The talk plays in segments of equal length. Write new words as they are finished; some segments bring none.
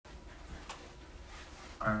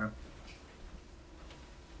Alright.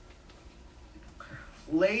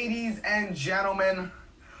 Ladies and gentlemen,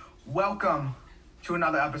 welcome to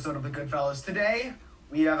another episode of The Goodfellas. Today,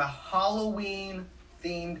 we have a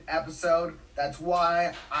Halloween-themed episode. That's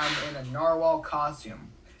why I'm in a narwhal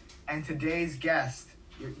costume. And today's guest,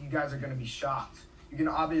 you guys are going to be shocked. You can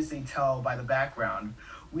obviously tell by the background.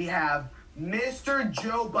 We have Mr.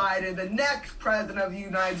 Joe Biden, the next president of the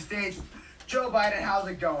United States. Joe Biden, how's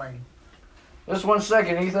it going? Just 1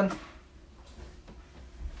 second, Ethan.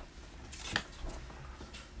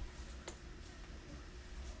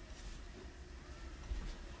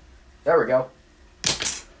 There we go.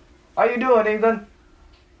 How you doing, Ethan?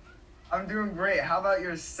 I'm doing great. How about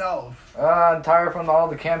yourself? I'm tired from all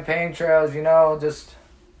the campaign trails, just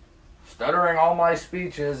stuttering all my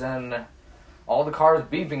speeches and all the cars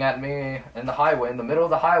beeping at me in the highway, in the middle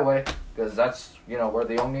of the highway, because that's, we're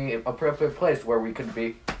the only appropriate place where we could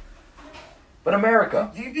be. But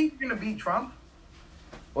America. Do you think you're going to beat Trump?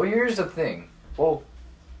 Well, here's the thing.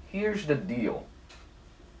 Here's the deal.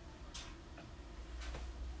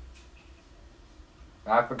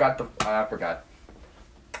 I forgot.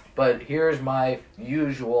 But here's my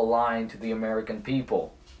usual line to the American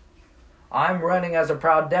people. I'm running as a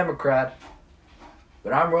proud Democrat,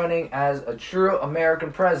 but I'm running as a true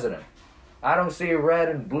American president. I don't see red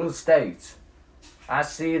and blue states. I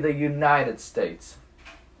see the United States.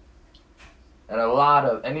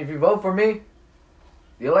 And if you vote for me,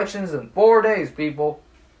 the election's in 4 days, people.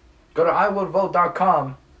 Go to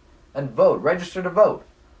iwillvote.com and vote. Register to vote.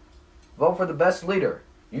 Vote for the best leader.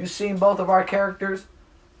 You've seen both of our characters.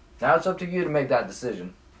 Now it's up to you to make that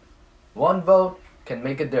decision. One vote can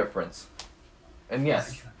make a difference. And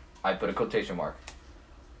yes, I put a quotation mark.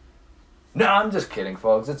 No, I'm just kidding,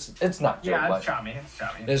 folks. It's not Joe Biden. Yeah, it's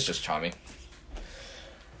Chami. It's just Chami.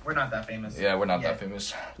 We're not that famous. Yeah, we're not that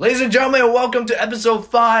famous. Ladies and gentlemen, welcome to episode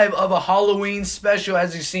 5 of a Halloween special,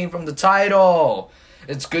 as you've seen from the title.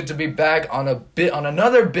 It's good to be back on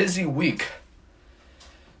another busy week.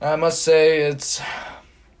 I must say it's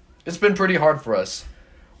been pretty hard for us.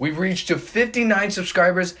 We've reached to 59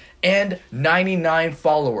 subscribers and 99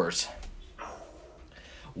 followers.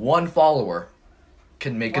 One follower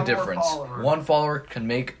can make a difference. One follower can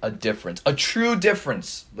make a difference. A true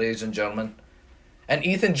difference, ladies and gentlemen. And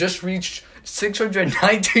Ethan just reached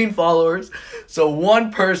 619 followers. So one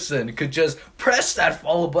person could just press that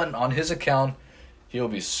follow button on his account. He'll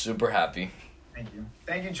be super happy.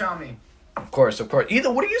 Thank you, Chami. Of course.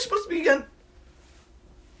 Ethan, what are you supposed to be again?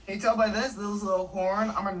 Can you tell by this little horn?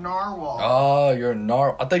 I'm a narwhal. Oh, you're a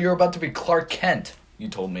narwhal. I thought you were about to be Clark Kent, you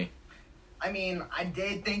told me. I mean, I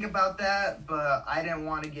did think about that, but I didn't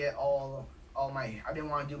want to get I didn't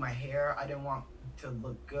want to do my hair. I didn't want to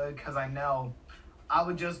look good, because I know I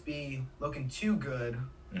would just be looking too good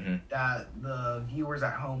that the viewers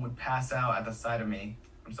at home would pass out at the sight of me.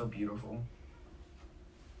 I'm so beautiful.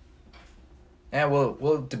 Yeah,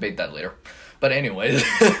 we'll debate that later. But anyways,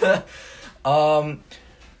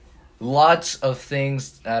 lots of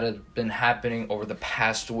things that have been happening over the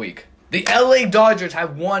past week. The LA Dodgers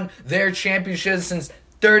have won their championship since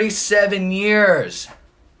 37 years.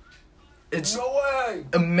 It's no way.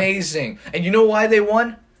 Amazing. And you know why they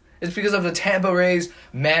won? It's because of the Tampa Rays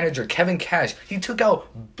manager, Kevin Cash. He took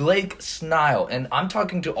out Blake Snell. And I'm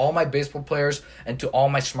talking to all my baseball players and to all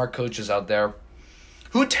my smart coaches out there.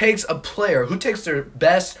 Who takes their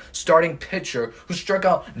best starting pitcher who struck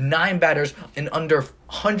out 9 batters in under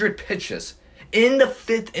 100 pitches in the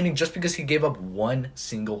 5th inning just because he gave up one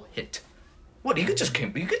single hit? What, he could just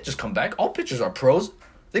come back. All pitchers are pros.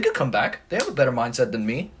 They could come back. They have a better mindset than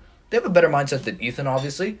me. They have a better mindset than Ethan,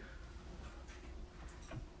 obviously.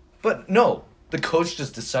 But no, the coach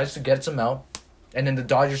just decides to get him out, and then the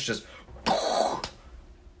Dodgers just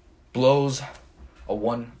blows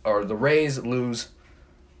the Rays lose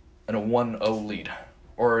in a 1-0 lead.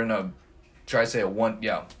 Or in the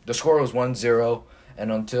score was 1-0,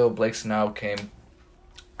 and until Blake Snell came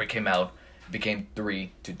out, it became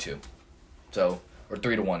 3-2. So, or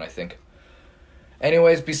 3-1, I think.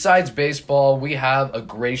 Anyways, besides baseball, we have a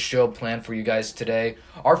great show planned for you guys today.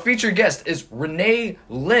 Our featured guest is Renee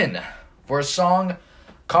Lynn for a song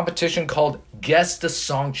competition called Guess the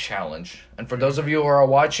Song Challenge. And for those of you who are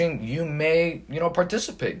watching, you may,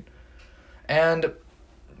 participate. And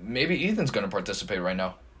maybe Ethan's going to participate right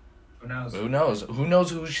now. Who knows? Who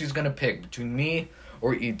knows who she's going to pick, between me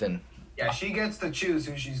or Ethan. Yeah, she gets to choose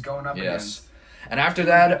who she's going up against. And after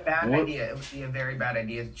that... It would be a very bad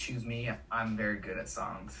idea to choose me. I'm very good at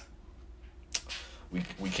songs.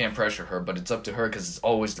 We can't pressure her, but it's up to her because it's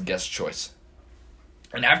always the guest choice.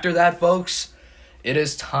 And after that, folks, it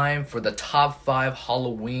is time for the top 5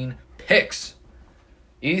 Halloween picks.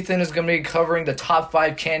 Ethan is going to be covering the top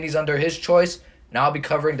 5 candies under his choice, and I'll be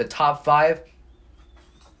covering the top 5.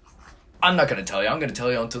 I'm not going to tell you. I'm going to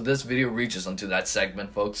tell you until this video reaches onto that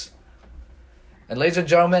segment, folks. And ladies and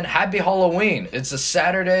gentlemen, happy Halloween. It's a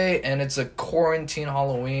Saturday, and it's a quarantine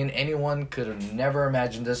Halloween. Anyone could have never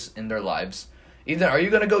imagined this in their lives. Ethan, are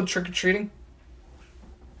you going to go trick-or-treating?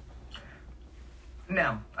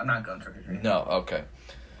 No, I'm not going trick-or-treating. No, okay.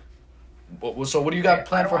 So what do you got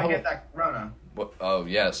planned for Halloween? I Halloween? don't want to get that corona. Oh,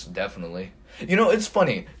 yes, definitely. You know, it's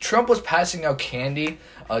funny. Trump was passing out candy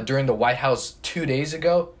during the White House 2 days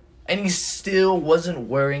ago, and he still wasn't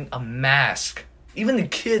wearing a mask. Even the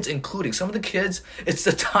kids, including some of the kids, it's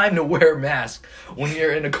the time to wear a mask when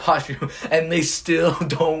you're in a costume, and they still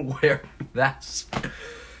don't wear masks.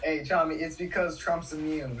 Hey, Tommy, it's because Trump's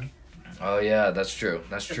immune. Oh, yeah, that's true.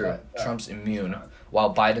 That's true. Trump's immune,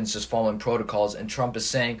 while Biden's just following protocols, and Trump is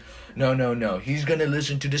saying, no, he's going to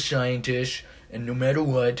listen to the scientists, and no matter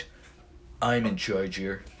what, I'm in charge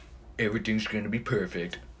here. Everything's going to be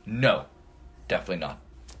perfect. No, definitely not.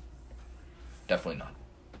 Definitely not.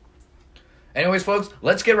 Anyways, folks,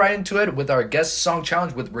 let's get right into it with our guest song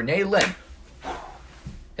challenge with Renee Lynn.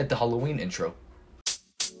 Hit the Halloween intro.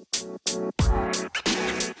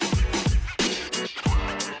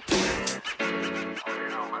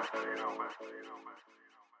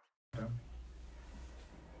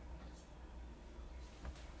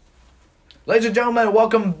 Ladies and gentlemen,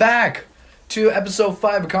 welcome back to episode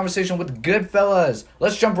 5 of Conversation with the Goodfellas.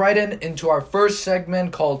 Let's jump right into our first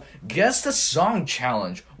segment called Guess the Song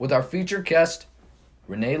Challenge with our featured guest,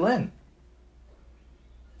 Renee Lynn.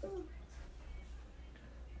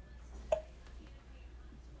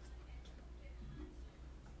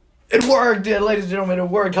 It worked, yeah, ladies and gentlemen, it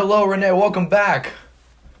worked. Hello, Renee, welcome back.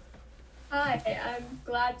 Hi, I'm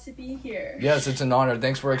glad to be here. Yes, it's an honor.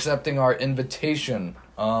 Thanks for accepting our invitation.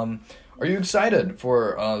 Are you excited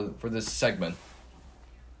for this segment?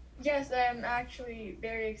 Yes, I'm actually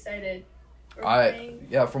very excited.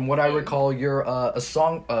 From what I recall, you're a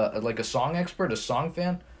song expert, a song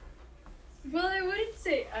fan. Well, I wouldn't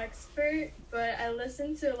say expert, but I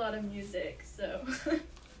listen to a lot of music, so.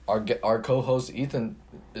 Our co-host Ethan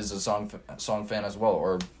is a song fan as well,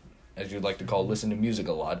 or as you'd like to call, listen to music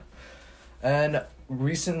a lot. And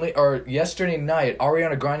yesterday night,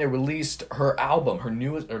 Ariana Grande released her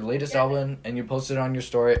latest album, and you posted it on your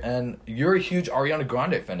story. And you're a huge Ariana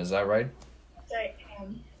Grande fan, is that right? I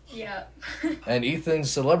am. Yeah. And Ethan's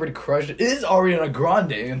celebrity crush is Ariana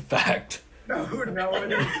Grande, in fact. No,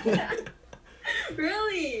 it is.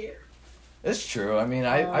 Really? It's true. I mean,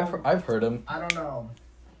 I've heard him. I don't know.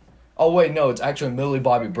 Oh wait, no, it's actually Millie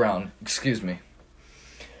Bobby Brown. Excuse me.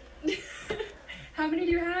 How many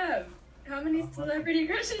do you have? How many celebrity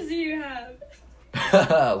crushes do you have?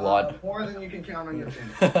 A lot. More than you can count on your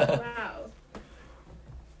fingers.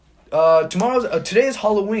 Wow. Today is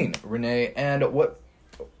Halloween, Renee, and do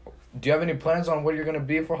you have any plans on what you're gonna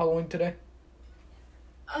be for Halloween today?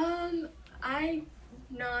 I'm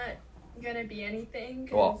not gonna be anything.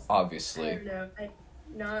 Well, obviously. I don't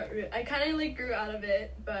know. I kind of grew out of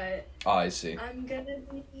it, but. Oh, I see. I'm gonna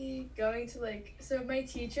be going to so my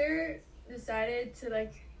teacher decided to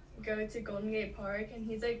go to Golden Gate Park, and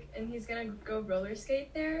he's gonna go roller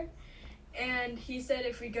skate there, and he said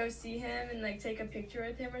if we go see him and take a picture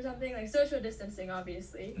with him or something, social distancing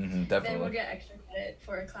obviously, definitely, then we'll get extra credit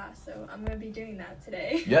for a class. So I'm gonna be doing that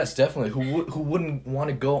today. Yes, definitely. Who wouldn't want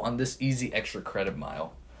to go on this easy extra credit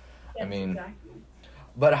mile? Yes, I mean, exactly.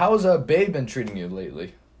 But how's Bae been treating you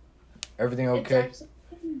lately? Everything okay? It's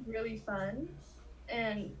actually been really fun,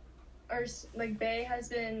 and Bae has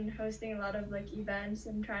been hosting a lot of events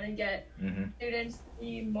and trying to get students to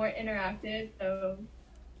be more interactive. So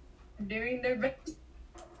I'm doing their best.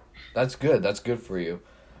 That's good. That's good for you.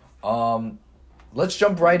 Let's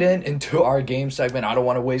jump right into our game segment. I don't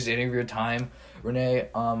want to waste any of your time, Renee.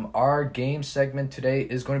 Our game segment today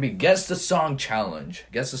is going to be Guess the Song Challenge.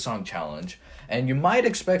 Guess the Song Challenge. And you might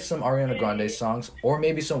expect some Ariana Grande songs, or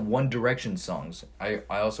maybe some One Direction songs. I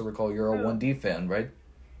also recall you're a 1D fan, right?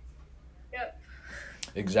 Yep.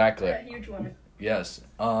 Exactly. Yeah, huge one. Yes.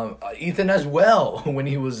 Ethan as well, when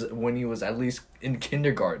he was at least in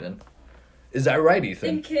kindergarten. Is that right, Ethan?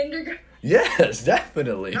 In kindergarten. Yes,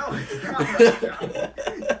 definitely. No, it's not.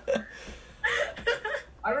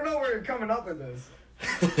 I don't know where you're coming up with this.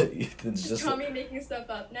 Ethan's Is just. Tommy making stuff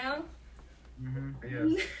up now?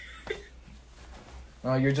 Yes.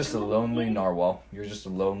 Oh, you're just a lonely narwhal. You're just a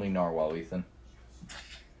lonely narwhal, Ethan.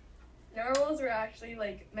 Narwhals were actually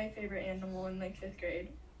my favorite animal in 5th grade.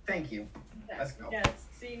 Thank you. Let's go. Yes.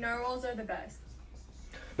 See, narwhals are the best.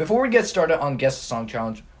 Before we get started on Guess the Song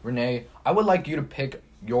Challenge, Renee, I would like you to pick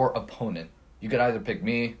your opponent You could either pick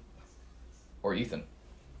me or Ethan.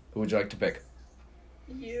 Who would you like to pick?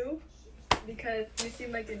 You, because you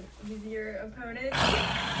seem like an easier opponent.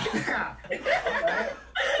 Okay.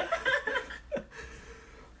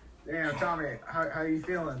 Damn, Tommy, how are you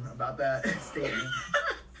feeling about that statement?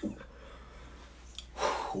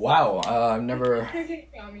 Wow, I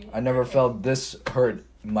never felt this hurt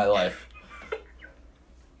in my life.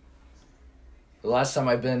 The last time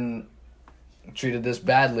I've been treated this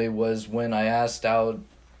badly was when I asked out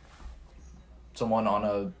someone on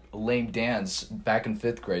a lame dance back in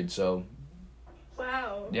 5th grade. So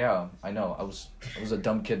Wow. yeah, I know. I was a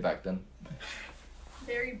dumb kid back then.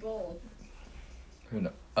 Very bold. Who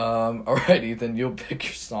knows? All right, Ethan, you'll pick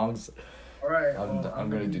your songs. All right, I'm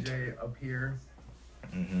gonna the do DJ up here.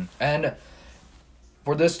 And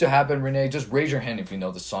for this to happen, Renee, just raise your hand if you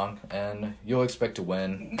know the song, and you'll expect to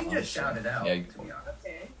win. You can just shout it out. Yeah. To be honest.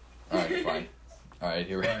 Okay. All right, fine. All right,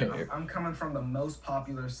 here we All right, go. I'm coming from the most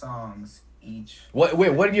popular songs each. What? Wait,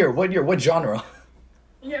 what year? What year? What genre?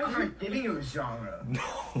 Yeah. I'm not giving you a genre.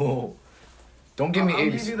 No. Don't give me I'll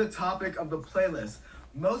 80s. give you the topic of the playlist.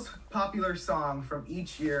 Most popular song from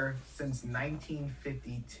each year since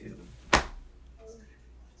 1952.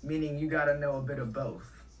 Meaning you gotta know a bit of both.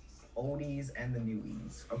 Oldies and the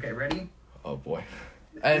newies. Okay, ready? Oh boy.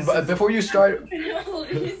 And before you start,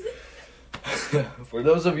 for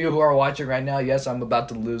those of you who are watching right now, yes, I'm about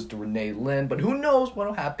to lose to Renee Lynn, but who knows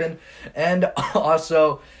what'll happen. And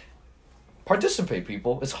also, participate,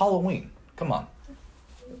 people. It's Halloween. Come on.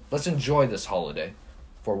 Let's enjoy this holiday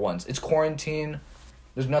for once. It's quarantine.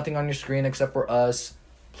 There's nothing on your screen except for us.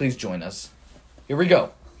 Please join us. Here we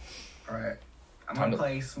go. Alright. I'm Time gonna to-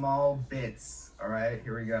 play small bits. Alright,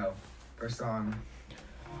 here we go. First song.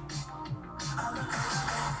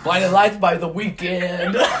 Blinded Lights by The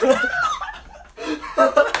Weeknd.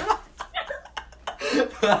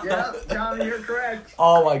 Yeah, Johnny, you're correct.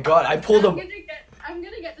 Oh my god, I pulled I'm a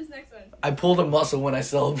gonna get this next one. I pulled a muscle when I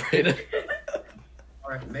celebrated.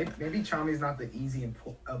 Alright, maybe Chami's not the easy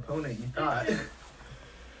opponent you thought.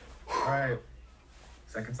 Alright.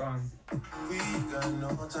 Second song. We got no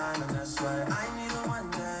time and that's why I need a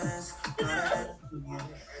one dance.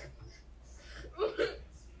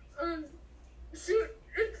 Shoot.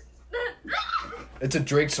 It's a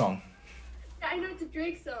Drake song. I know it's a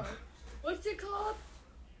Drake song. What's it called?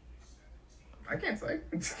 I can't say.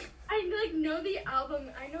 I like know the album.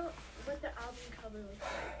 I know what the album cover looks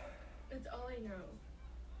like. That's all I know.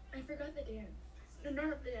 I forgot the dance. No,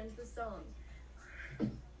 not the dance. The song.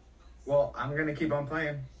 Well, I'm gonna keep on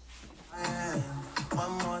playing.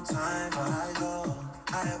 One more time I go.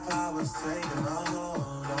 I have powers taking a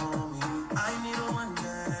hold on me. I need a one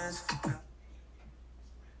dance.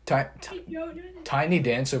 I don't know the Tiny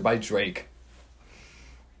Dancer by Drake.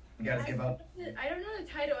 You guys give up. I don't know the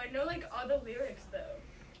title. I know like all the lyrics though.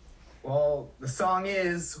 Well, the song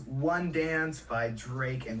is One Dance by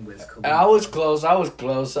Drake and Wiz Khalifa. I was close.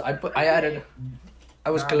 I added. I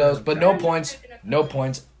was close, but no points. No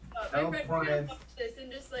points. My No friends are gonna point. watch this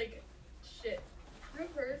and just like shit.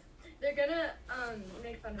 Remember, they're gonna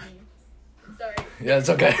make fun of me. Sorry. Yeah, it's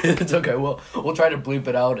okay. It's okay. We'll try to bleep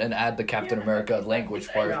it out and add the Captain America language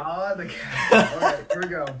part. Yeah, Alright, here we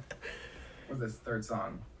go. What's this third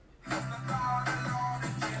song?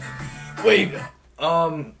 Wait.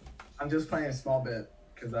 I'm just playing a small bit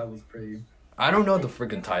because that was pretty. I don't know the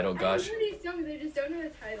freaking title. I Gosh. know these songs. I just don't know the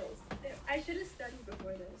titles. I should have studied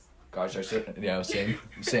before this. Gosh, I should. Yeah, same.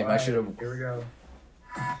 I Alright, should have. Here we go.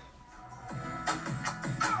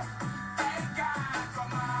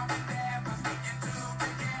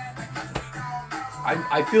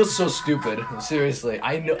 I feel so stupid. Seriously,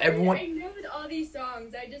 I know everyone. I know with all these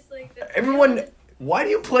songs. I just like the Everyone. Why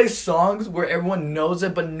do you play songs where everyone knows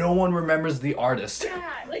it but no one remembers the artist?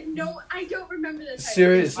 Yeah, like no, I don't remember the title.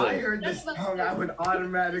 Seriously. I heard this song, I would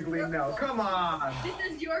automatically know. Come on. This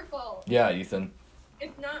is your fault. Yeah, Ethan.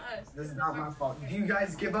 It's not us. This is not my fault. Do you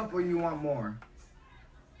guys give up or you want more?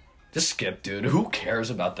 Just skip, dude. Who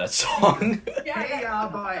cares about that song? Yeah, Hey,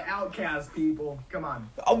 by Outkast, people. Come on.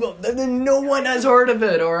 Oh, well, then no one has heard of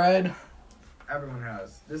it. All right. Everyone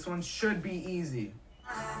has. This one should be easy.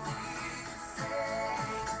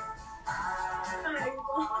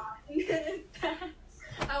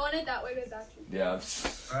 I want it that way, but that's true. Yeah.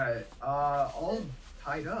 Alright, all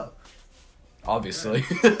tied up. Obviously.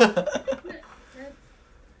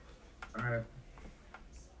 Alright.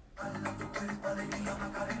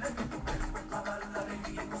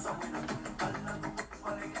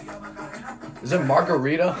 Is it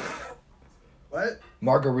Margarita? What?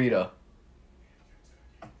 Margarita.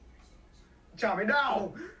 Chami,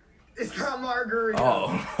 no! It's not Margarita.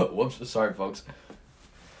 Oh, whoops. Sorry, folks.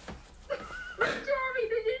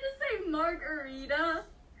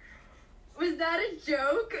 that a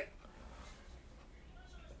joke?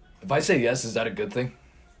 If I say yes, is that a good thing?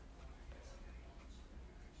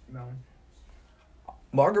 No.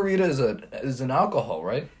 Margarita is an alcohol,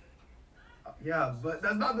 right? Yeah, but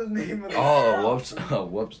that's not the name of the Oh, whoops. Oh,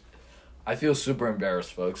 whoops. I feel super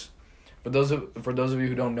embarrassed, folks. For those of you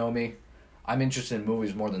who don't know me, I'm interested in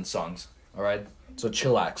movies more than songs. All right? So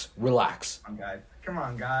chillax, relax. Come on, guys. Come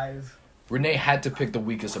on, guys. Renee had to pick the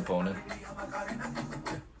weakest opponent.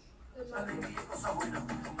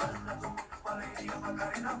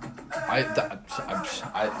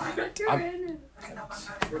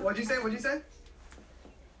 What'd you say? What'd you say?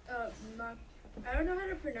 I don't know how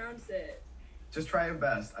to pronounce it. Just try your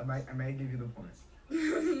best. I may give you the point.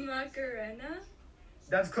 Macarena?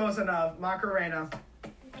 That's close enough. Macarena.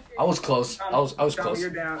 I was close. I was Chami, close. you're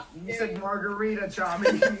down. You said margarita,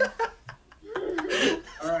 Chami.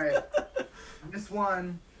 All right. This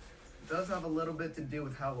one does have a little bit to do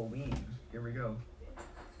with Halloween. Here we go.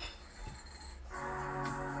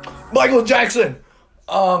 Michael Jackson.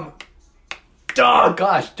 Oh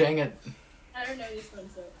gosh, dang it. I don't know this one,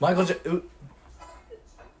 so.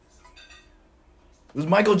 It was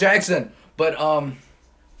Michael Jackson, but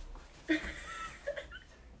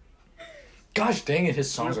gosh dang it, his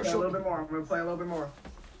I'm songs gonna are play a little so. bit more. I'm gonna play a little bit more.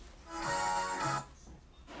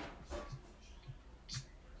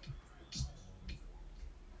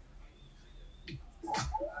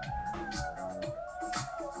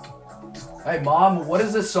 Hey mom, what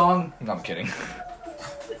is this song? No, I'm kidding.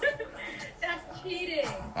 That's cheating.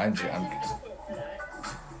 I'm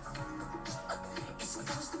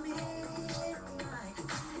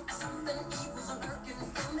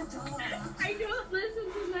I don't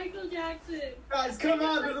listen to Michael Jackson. Guys, come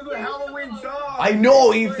on. This is a Halloween song. I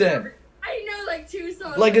know, Ethan. I know like 2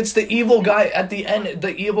 songs. Like it's the evil guy at the end.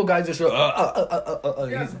 The evil guy just.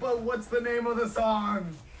 Yes, but what's the name of the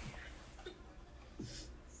song?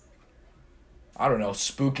 I don't know.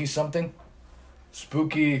 Spooky something.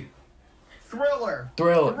 Spooky. Thriller.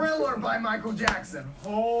 Thriller. Thriller by Michael Jackson.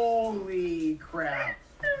 Holy crap.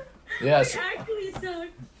 Yes. I actually suck.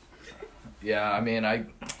 Yeah. I mean, I.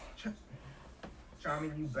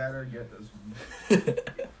 Chami, you better get this one.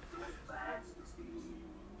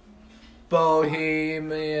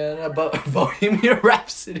 Bohemian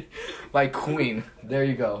Rhapsody by Queen. There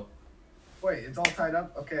you go. Wait, it's all tied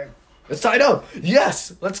up? Okay. It's tied up.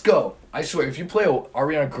 Yes, let's go. I swear, if you play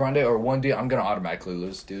Ariana Grande or 1D, I'm gonna automatically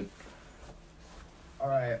lose, dude.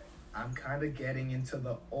 Alright. I'm kind of getting into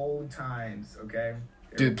the old times, okay?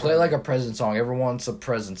 Dude, play like a present song. Everyone wants a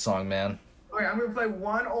present song, man. Okay, I'm gonna play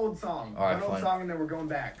one old song. All right, one old fine. song, and then we're going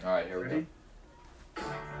back. All right, here we Ready? go.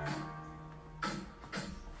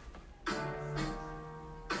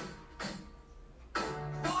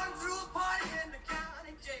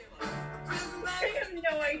 I have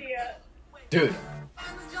no idea.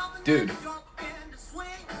 Dude.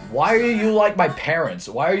 Why are you like my parents?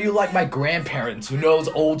 Why are you like my grandparents who knows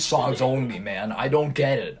old songs only, man? I don't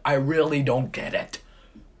get it. I really don't get it.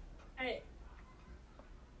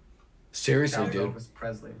 Seriously, That was dude. Elvis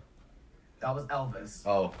Presley. That was Elvis.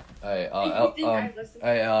 Oh, hey, You think I listened?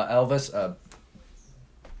 hey, Elvis.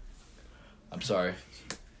 I'm sorry.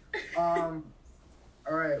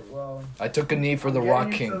 Alright, well. I took a knee for the I'm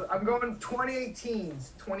Rock getting King. into- I'm going 2018s.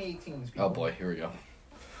 2018s. People. Oh boy, here we go.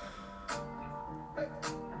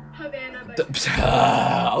 Havana by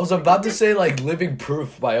I was about to say like "Living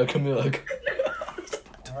Proof" by Camila.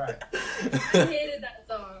 Alright. I hated that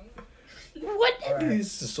song. What? All right.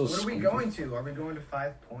 This is so What are we stupid. going to? Are we going to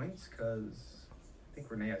 5 points? Because I think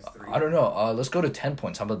Renee has 3. I don't know. Let's go to 10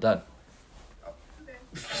 points. How about that? Okay.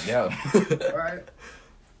 Yeah. Alright.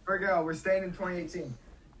 Here we go. We're staying in 2018.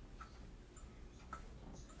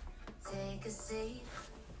 Take a seat.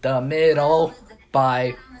 The Middle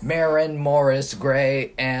by Maren Morris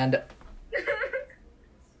Gray and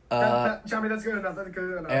Chami, that's good enough. That's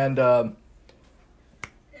good enough. and And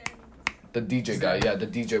the DJ guy. Yeah, the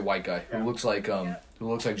DJ white guy Yeah. who looks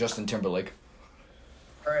like Justin Timberlake.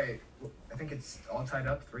 Alright. I think it's all tied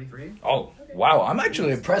up. 3-3. Oh, wow. I'm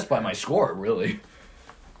actually impressed by my score, really.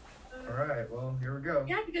 Alright, well, here we go.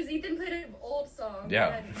 yeah, because Ethan played an old song Yeah.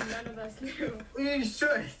 that none of us knew. We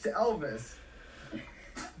should. To Elvis.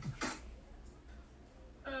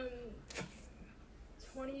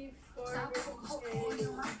 24.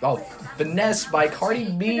 Oh, Finesse by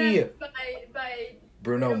Cardi B. By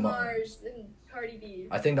Bruno Bruno Mars. Mars and Cardi B.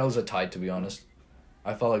 I think that was a tie, to be honest.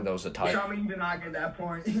 I felt like that was a tie. Chami did not get that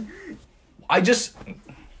point. I just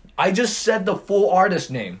said the full artist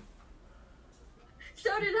name.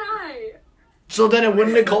 So did I. So then it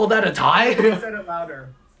wouldn't have called that a tie? Said it louder.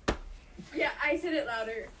 Yeah, I said it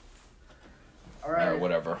louder. Alright.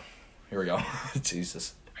 Whatever. Here we go.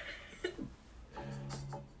 Jesus.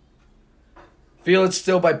 Feel It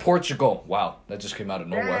Still by Portugal. Wow, that just came out of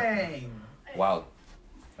nowhere. Dang. Wow,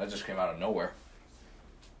 that just came out of nowhere.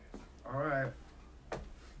 All right.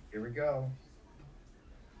 Here we go.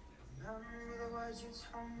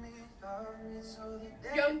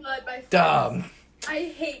 Youngblood by Dumb.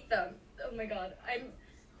 I hate them. Oh my god.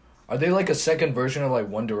 Are they like a second version of like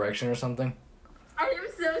One Direction or something? I am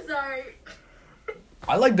so sorry.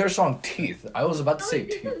 I like their song Teeth. I was about to say Oh,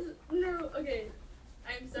 Teeth. no, okay.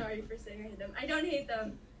 I'm sorry for saying I hate them. I don't hate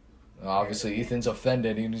them. Obviously, Ethan's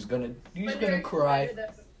offended and he's gonna But they're cry. better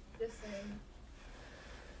than this thing.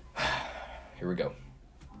 Here we go.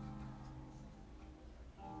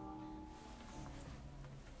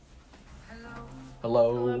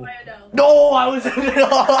 Hello, Hello. by Adele. No, I was.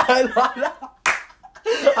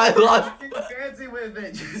 I lost. Get fancy with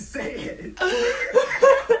it. Just say it.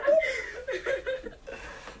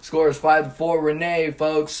 Score is 5-4. Renee,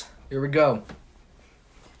 folks. Here we go.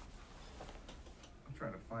 I'm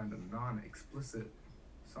trying to find a non-explicit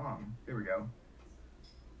song. Here we go.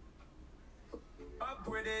 Up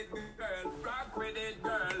with it, girl. Rock with it,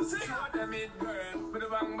 girl. Sing out them it, girl. With a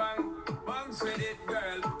bang bang. Bounce with it,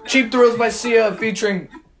 girl. Cheap Thrills by Sia featuring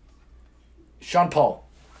Sean Paul.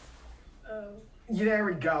 Oh, Yeah, there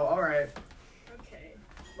we go. All right. okay.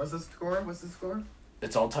 What's the score?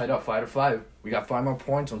 It's all tied up 5-5. We got 5 more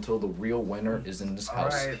points until the real winner is in this All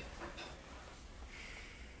house. right.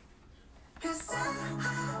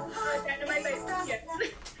 Dynamite by yes.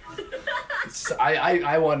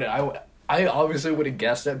 I obviously would have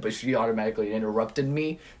guessed it, but she automatically interrupted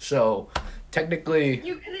me. So technically,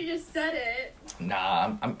 You could have just said it.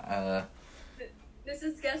 nah. I'm This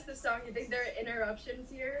is Guess the Song. You think there are interruptions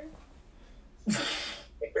here?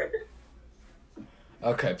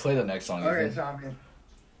 okay. Play the next song. Okay, Ethan. Tommy.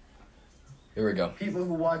 Here we go. People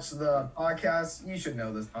who watch the podcast, you should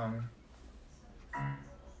know this song.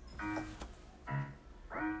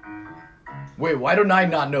 Wait, why don't I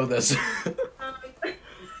not know this? Um,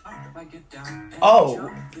 Oh.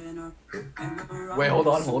 Wait, hold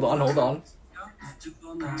on.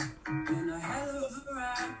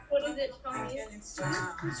 what is it, Tommy?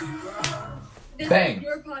 This Bang. is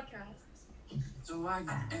your podcast.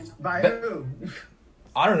 By Be- who?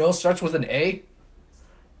 I don't know. Starts with an A.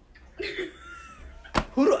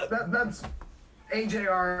 Who do? That's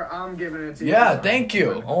AJR. I'm giving it to you. Yeah, thank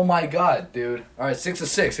you. Oh my god, dude. All right,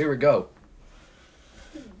 6-6. Here we go.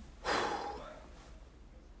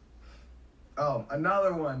 Oh,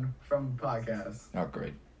 another one from the podcast. Oh,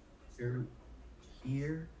 great.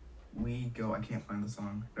 Here we go. I can't find the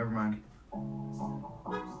song. Never mind.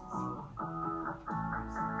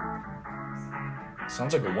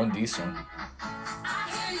 Sounds like a 1D song.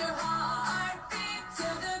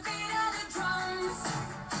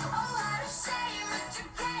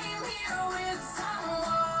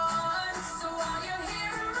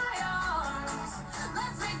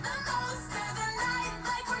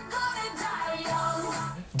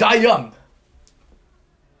 Die Young.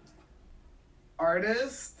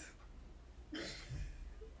 Artist?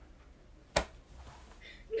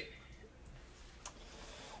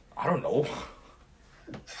 I don't know.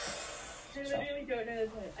 I literally don't know the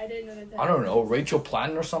title. I didn't know the title. I don't know. Rachel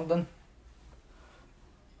Platten or something?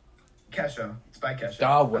 Kesha. It's by Kesha.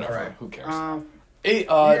 Ah, whatever. That's Who cares? right. Hey,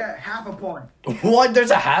 Yeah, half a point. what?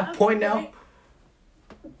 There's a half point now?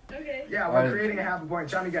 Okay. Yeah, we're Alright. creating a half a point.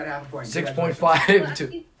 Johnny got half a point. 6.5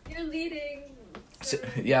 to... You're leading.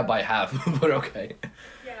 Yeah, by half, but okay.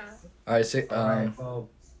 Yeah. All right, say, Alright, well,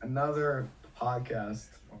 another podcast.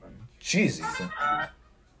 jeez, Ethan.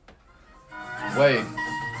 Wait, If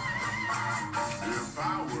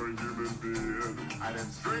I were a human being, I'd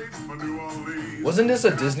head straight for New Orleans. wasn't this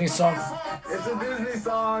a Disney song? It's a Disney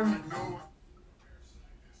song.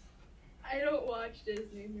 I don't watch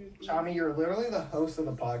Disney movies. Tommy, you're literally the host of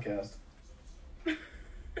the podcast.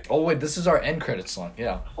 Oh wait, this is our end credits song.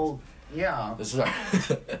 Yeah, Oh, yeah. this is our.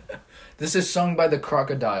 This is sung by the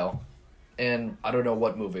Crocodile, and I don't know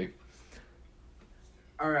what movie.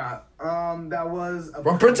 Alright, that was a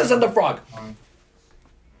From Princess and the Frog.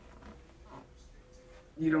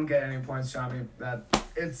 You don't get any points, Tommy.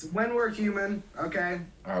 It's When We're Human, okay?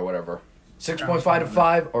 All right, whatever. 6.5 to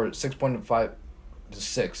 5 or 6.5 to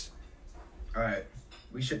 6. Alright.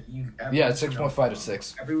 We should Yeah, it's 6.5 to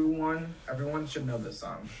 6. Everyone should know this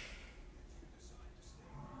song.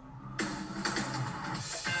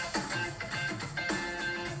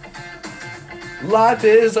 Life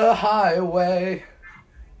is a highway.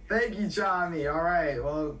 Thank you, Tommy. Alright,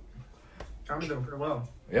 well, Tommy's doing pretty well.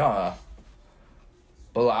 Yeah.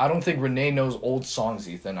 But I don't think Renee knows old songs,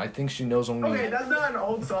 Ethan. I think she knows only... Okay, that's not an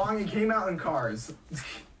old song. It came out in Cars.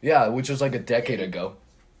 Yeah, which was like a decade ago.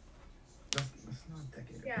 That's not a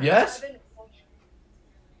decade. Yeah, Yes? I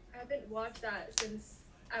haven't watched that since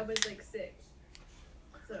I was like 6.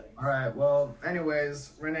 So All right. Well,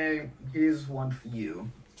 anyways, Renee, here's one for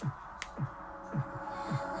you.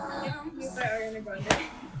 you by Ariana Grande.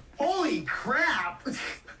 Holy crap!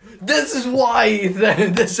 This is why,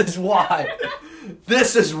 Ethan. This is why.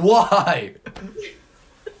 This is why.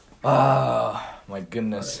 Ah, my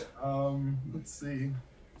goodness. Let's see.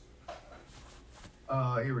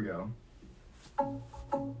 Here we go.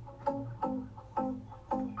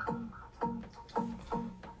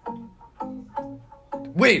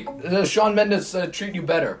 Wait, does Shawn Mendes treat you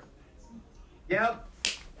better? Yep.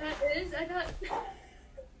 That is, I thought.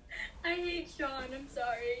 I hate Sean. I'm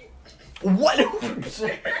sorry. What?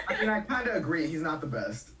 I mean, I kind of agree. He's not the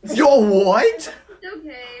best. Yo, what? It's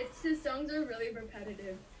okay. It's his songs are really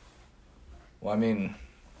repetitive. Well, I mean,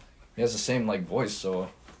 he has the same like voice, so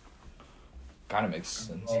kind of makes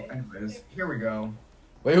sense. Well, anyways, here we go.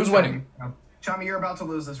 Wait, who's winning? Chami, you're about to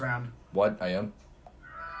lose this round. What? I am.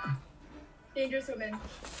 Dangerous Woman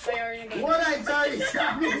by Ariana Grande. What I tell you,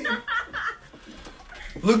 Chami?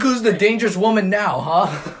 Look who's the dangerous woman now,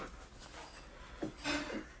 huh?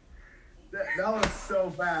 That was so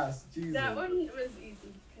fast. Jesus. That one was easy.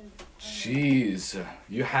 'Cause, Jeez,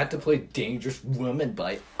 you had to play Dangerous Woman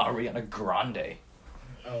by Ariana Grande.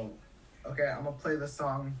 Oh, okay. I'm gonna play this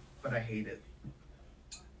song, but I hate it.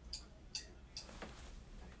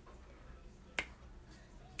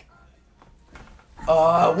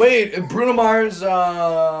 Wait, Bruno Mars,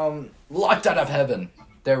 Locked Out of Heaven.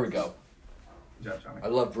 There we go. Good job, Chami. I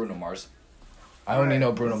love Bruno Mars. I only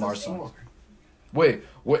know Bruno What's Mars the songs. score? Wait,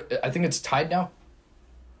 what? I think it's tied now.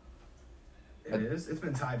 It is. It's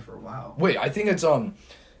been tied for a while. Wait, I think it's 9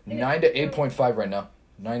 to 8.5 right now.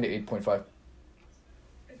 9 to 8.5.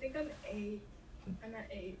 I think I'm 8. I'm at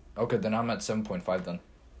 8. Okay, then I'm at 7.5 then.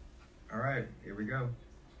 All right, here we go.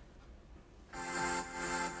 I'm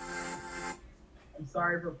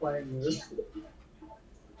sorry for playing this.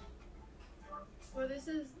 Well, this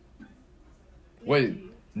is. Wait,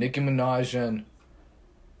 Nicki Minaj and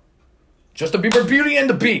Justin Bieber, Beauty and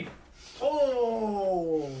the Beat.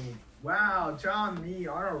 Oh, wow,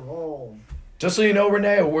 Chami on a roll. Just so you know,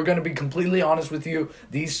 Renee, we're gonna be completely honest with you.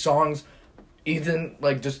 These songs, Ethan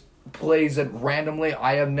like just plays it randomly.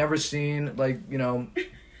 I have never seen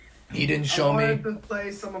he didn't show I me. wanted to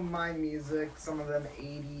play some of my music, some of them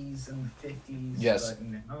 80s and 50s. Yes. But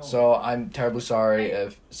no. So I'm terribly sorry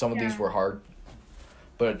if some of these Yeah. were hard.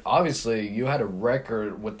 But obviously, you had a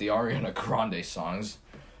record with the Ariana Grande songs.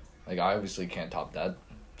 Like, I obviously can't top that.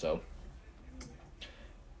 So,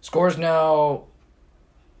 scores now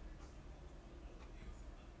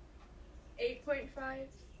 8.5.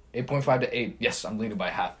 8.5 to 8. Yes, I'm leading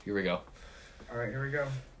by half. Here we go. All right, here we go.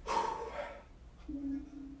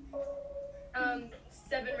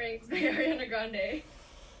 7 Rings by Ariana Grande.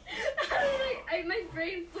 My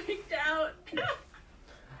brain blanked out.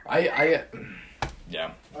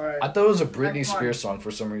 Yeah. All right. I thought it was a Britney Next one. Spears song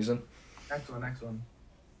for some reason. Next one.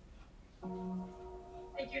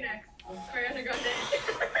 Thank you next. Ariana Grande.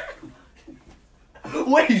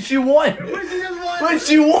 Wait, she won! Wait, she just won! Wait,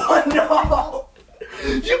 she won! No!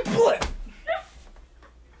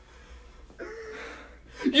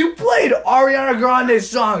 You played Ariana Grande's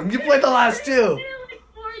song. You played the last I two. did it like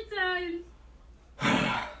 4 times.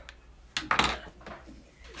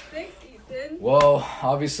 Thanks, Ethan. Well,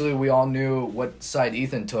 obviously we all knew what side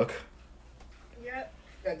Ethan took. Yep.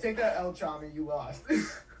 Yeah, take that L, Chami. You lost.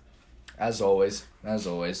 As always.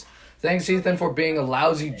 Thanks, Ethan, for being a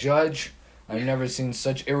lousy judge. I've never seen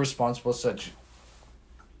such irresponsible, such.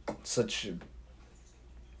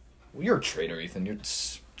 Well, you're a traitor, Ethan. You're a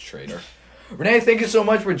traitor. Renee, thank you so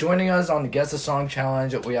much for joining us on the Guess the Song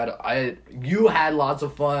Challenge. You had lots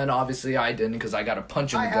of fun. Obviously, I didn't because I got a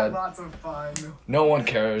punch in I the had gut. lots of fun. No one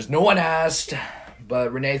cares. No one asked.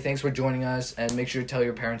 But Renee, thanks for joining us, and make sure to tell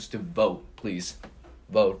your parents to vote, please.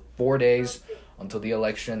 Vote 4 days until the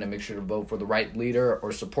election, and make sure to vote for the right leader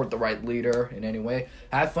or support the right leader in any way.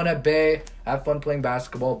 Have fun at Bay. Have fun playing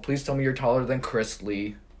basketball. Please tell me you're taller than Chris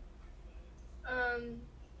Lee.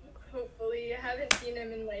 Hopefully. I haven't seen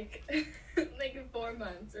him in like 4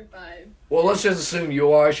 months or 5. Well, let's just assume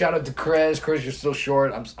you are. Shout out to Chris. Chris, you're still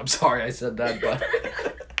short. I'm sorry I said that, but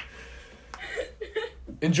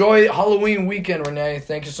enjoy Halloween weekend, Renee.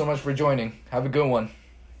 Thank you so much for joining. Have a good one.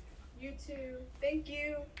 You too. Thank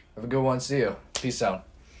you. Have a good one. See you. Peace out.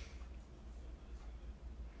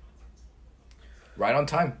 Right on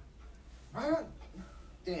time. Right on.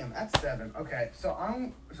 Damn, that's 7. Okay,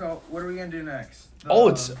 so what are we gonna do next?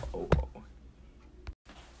 Ladies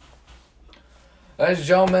and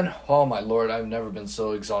gentlemen, oh my lord, I've never been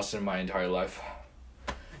so exhausted in my entire life.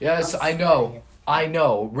 Yes, I know.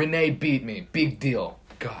 Renee beat me. Big deal.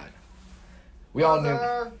 God. We all knew.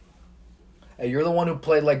 Hey, you're the one who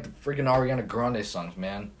played like the freaking Ariana Grande songs,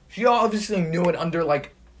 man. She obviously knew it under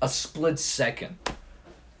like a split second.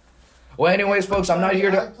 Well, anyways, folks, I'm not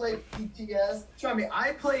here I to. play BTS. Show me,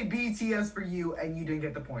 I play BTS for you, and you didn't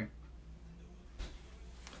get the point.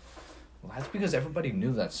 Well, that's because everybody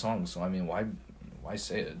knew that song. So I mean, why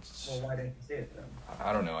say it? Well, why didn't you say it then?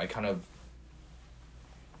 I don't know. I kind of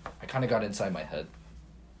got inside my head.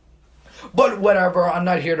 But whatever, I'm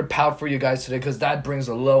not here to pout for you guys today because that brings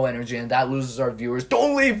a low energy and that loses our viewers.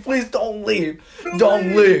 Don't leave, please don't leave.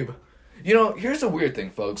 Don't leave. You know, here's the weird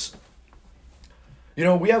thing, folks. You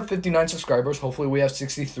know, we have 59 subscribers. Hopefully we have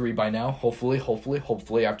 63 by now.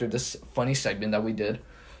 Hopefully after this funny segment that we did.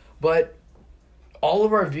 But all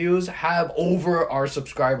of our views have over our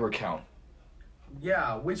subscriber count.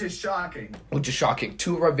 Yeah, which is shocking.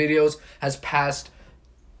 2 of our videos has passed,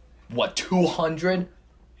 200?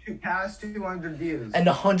 Past 200 views. And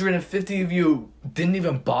 150 of you didn't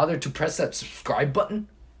even bother to press that subscribe button?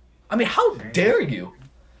 I mean, how dare you?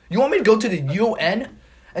 You want me to go to the UN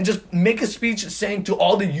and just make a speech saying to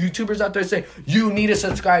all the YouTubers out there, saying, you need to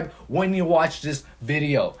subscribe when you watch this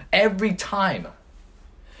video. Every time.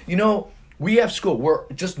 You know, we have school. We're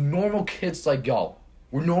just normal kids like y'all.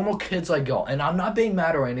 We're normal kids like y'all. And I'm not being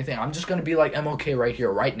mad or anything. I'm just going to be like MLK right here,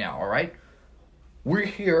 right now, all right? We're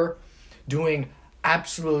here doing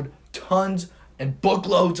absolute tons and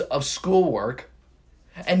bookloads of schoolwork,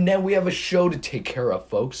 and then we have a show to take care of,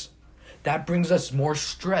 folks. That brings us more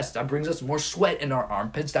stress. That brings us more sweat in our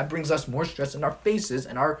armpits. That brings us more stress in our faces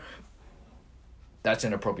and our... That's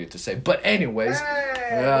inappropriate to say. But anyways...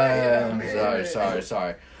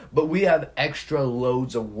 Sorry. But we have extra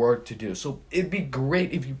loads of work to do. So it'd be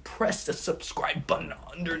great if you press the subscribe button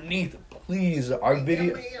underneath. Please, our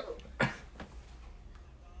video...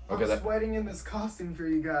 I'm sweating in this costume for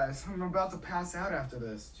you guys. I'm about to pass out after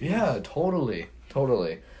this. Jeez. Yeah, totally.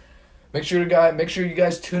 Make sure you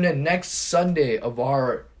guys tune in next Sunday of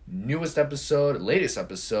our latest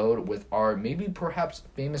episode with our maybe perhaps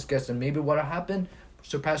famous guest, and maybe what'll happen,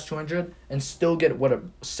 surpass 200 and still get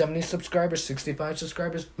 70 subscribers, 65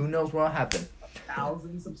 subscribers. Who knows what'll happen?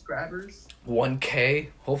 1,000 subscribers. 1K,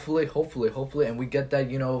 hopefully, and we get that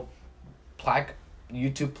plaque,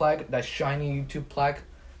 YouTube plaque, that shiny YouTube plaque.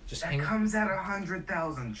 That comes at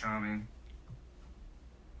 100,000, Charming.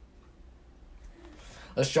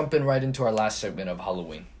 Let's jump in right into our last segment of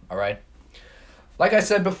Halloween, alright? Like I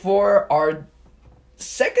said before, our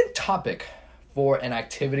second topic for an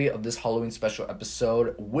activity of this Halloween special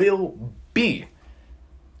episode will be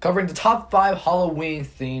covering the top 5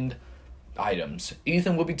 Halloween-themed items.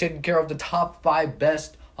 Ethan will be taking care of the top 5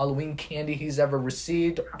 best Halloween candy he's ever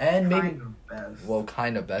received, and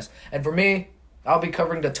kind of best. And for me, I'll be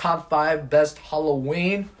covering the top 5 best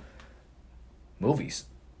Halloween movies.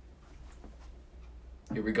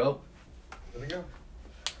 Here we go.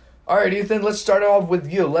 Alright, Ethan, let's start off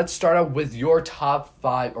with you. Let's start off with your top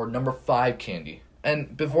 5 or number 5 candy.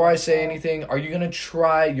 And before I say anything, are you going to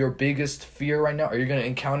try your biggest fear right now? Are you going to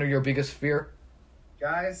encounter your biggest fear?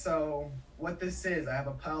 Guys, so what this is, I have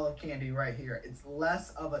a pile of candy right here. It's less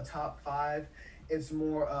of a top 5. It's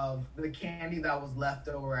more of the candy that was left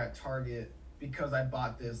over at Target because I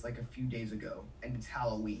bought this like a few days ago, and it's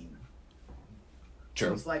Halloween.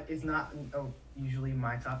 True. So it's not usually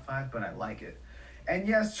my top 5, but I like it. And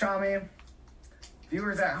yes, Chami,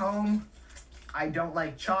 viewers at home, I don't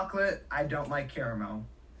like chocolate. I don't like caramel.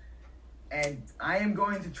 And I am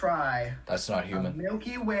going to try... That's not human. A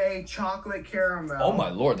Milky Way chocolate caramel. Oh my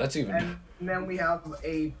lord, that's even... And then we have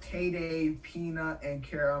a Payday peanut and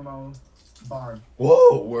caramel bar.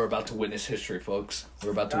 Whoa, we're about to witness history, folks.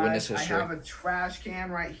 We're about to witness history. I have a trash can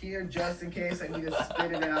right here just in case I need to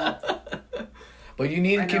spit it out. But you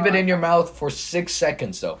need to keep it in your mouth for 6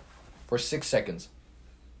 seconds, though. For 6 seconds.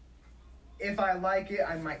 If I like it,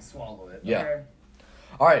 I might swallow it. Yeah. Okay?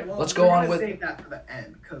 All right, let's go on with... We're going to save that for the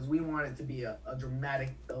end, because we want it to be a dramatic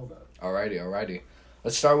build-up. Alrighty.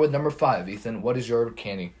 Let's start with number 5, Ethan. What is your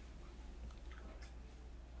candy?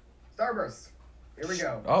 Starburst. Here we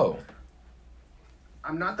go. Oh.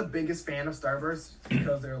 I'm not the biggest fan of Starburst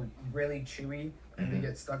because they're really chewy and they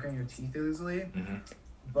get stuck in your teeth easily. Mm-hmm.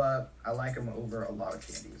 But I like them over a lot of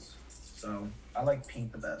candies. So I like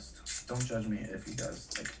pink the best. Don't judge me if you guys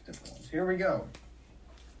like different ones. Here we go.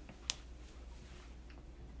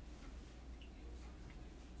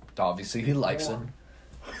 Obviously, he likes it.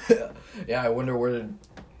 Yeah, I wonder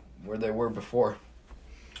where they were before.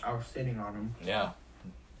 I was sitting on them. Yeah,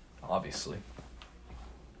 obviously.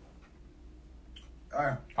 All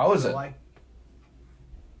right. How was Still it?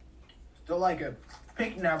 Still like it.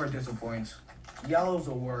 Pink never disappoints. Yellow's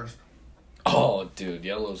the worst. Oh, dude,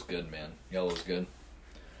 yellow's good, man. Yellow's good.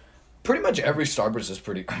 Pretty much every Starburst is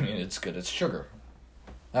pretty. I mean, it's good. It's sugar.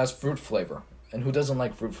 It has fruit flavor, and who doesn't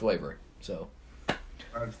like fruit flavor? So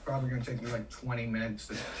It's probably gonna take me like 20 minutes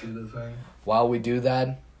to chew the thing. while we do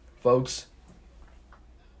that, folks,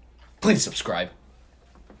 please subscribe.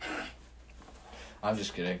 I'm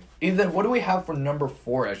just kidding. Ethan, what do we have for number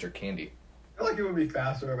 4 as your candy? I feel like it would be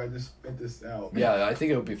faster if I just spit this out. Yeah, I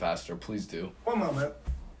think it would be faster. Please do. One moment.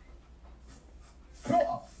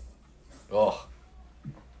 Oh,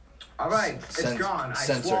 All right, it's gone. I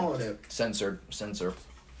swallowed it. Censor.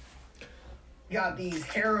 We got these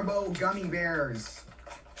Haribo gummy bears.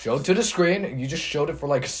 Show it to the screen. You just showed it for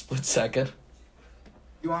like a split second.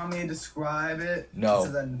 You want me to describe it? No. This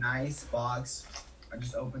is a nice box. I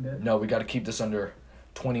just opened it. No, we got to keep this under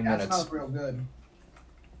 20 That minutes. smells real good.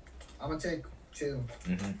 I'm gonna take 2.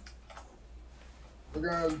 Mm-hmm. We're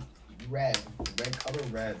gonna red. Red color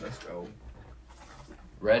red. Let's go.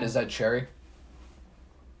 Red, is that cherry?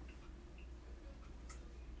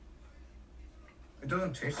 It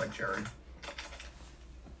doesn't taste like cherry.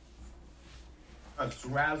 It's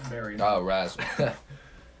raspberry. Oh,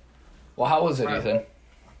 well, how was it, Right. Ethan?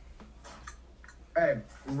 Hey,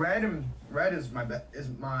 red is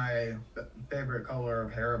my favorite color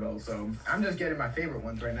of Haribo, so I'm just getting my favorite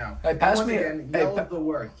ones right now. Hey, pass Once me- again, hey, yellow's the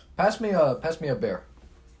worst. Pass me a bear.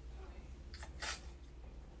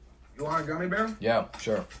 You want a gummy bear? Yeah,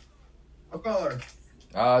 sure. What color?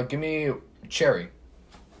 Give me cherry,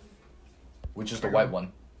 which is the white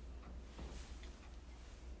one.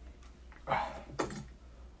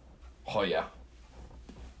 Oh yeah.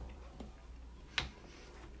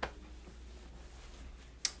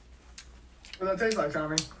 What does that taste like,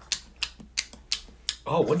 Tommy?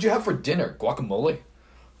 Oh, what'd you have for dinner? Guacamole?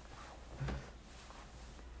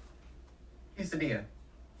 Quesadilla.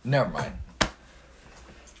 Never mind.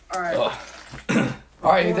 All right. Ugh.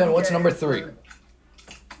 All right, Ethan. What's number 3?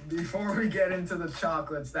 Before we get into the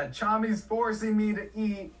chocolates that Chami's forcing me to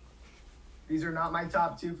eat, these are not my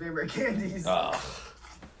top 2 favorite candies. Ugh.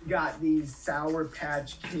 We got these Sour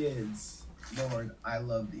Patch Kids. Lord, I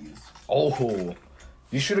love these. Oh,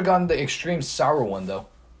 you should have gotten the extreme sour one though.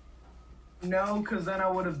 No, because then I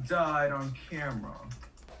would have died on camera.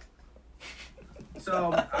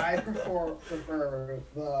 So I prefer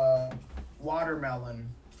the watermelon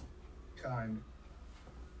kind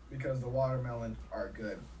because the watermelon are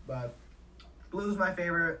good. But blue's my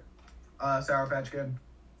favorite Sour Patch Kid.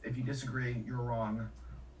 If you disagree, you're wrong.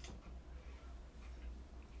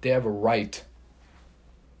 They have a right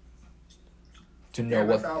to know Yeah,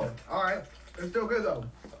 what. sour. All right, they're still good though.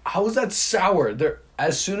 How is that sour? They're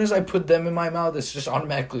as soon as I put them in my mouth, it's just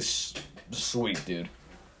automatically sweet, dude.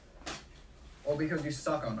 Well, because you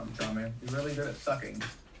suck on them, Tommy. You're really good at sucking.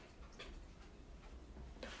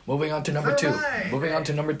 Moving on to number 2. Alright. Moving on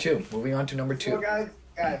to number 2. So guys,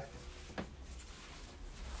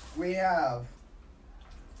 we have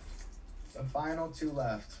the final 2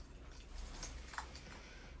 left.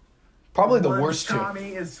 Probably the One worst 2.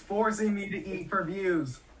 Tommy is forcing me to eat for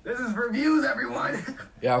views. This is for views, everyone.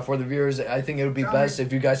 Yeah, for the viewers, I think it would be Tommy. best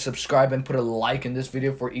if you guys subscribe and put a like in this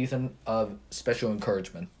video for Ethan of special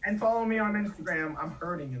encouragement. And follow me on Instagram. I'm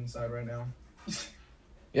hurting inside right now.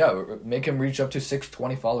 Yeah, make him reach up to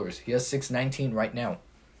 620 followers. He has 619 right now.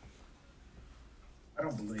 I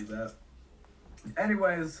don't believe that.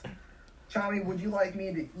 Anyways, Tommy, would you like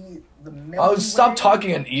me to eat the Milky Oh, stop Way?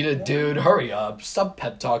 talking and eat it, dude. Hurry up. Stop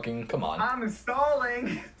pep talking. Come on. I'm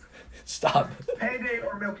stalling. Stop. Payday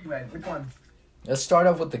or Milky Way? Which one? Let's start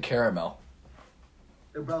off with the caramel.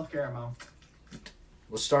 They're both caramel.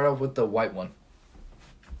 Let's start off with the white one.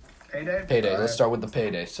 Payday? Payday. Alright. Let's start with the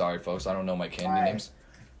payday. Sorry, folks. I don't know my candy Alright. names.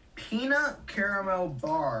 Peanut caramel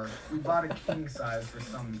bar. We bought a king size for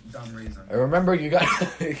some dumb reason. I remember you got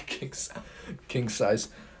king size.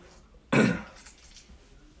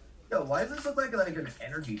 Yo, why does this look like an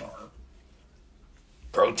energy bar?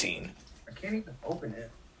 Protein. I can't even open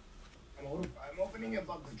it. I'm opening it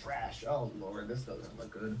above the trash. Oh lord, this doesn't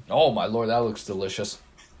look good. Oh my lord, that looks delicious.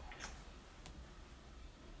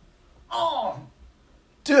 Oh,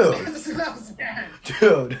 Dude. this smells bad.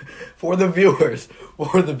 Dude, for the viewers.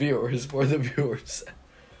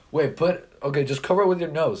 Wait, okay, just cover it with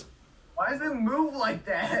your nose. Why does it move like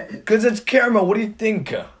that? Because it's caramel, what do you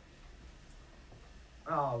think?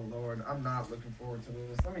 Oh lord, I'm not looking forward to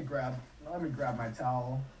this. Let me grab my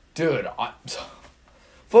towel. Dude,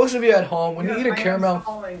 Folks of you at home, when you eat a I am caramel,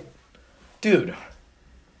 stalling. dude.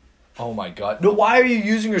 Oh my god. No, why are you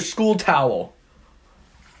using your school towel?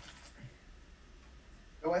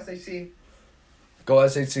 Go SAC. Go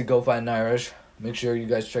SHC, go find Irish. Make sure you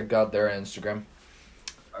guys check out their Instagram.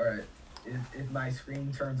 All right. If my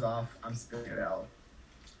screen turns off, I'm spilling it out.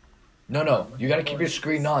 No. You gotta keep your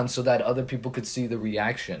screen on so that other people could see the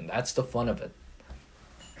reaction. That's the fun of it.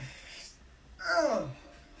 Ugh.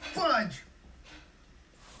 Fudge.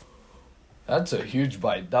 That's a huge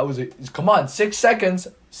bite. That was a... Come on, 6 seconds.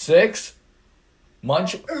 6.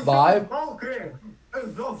 Munch. 5. Okay.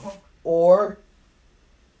 4.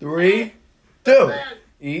 3. 2.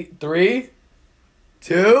 Eat. 3.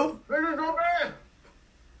 2.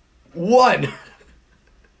 1.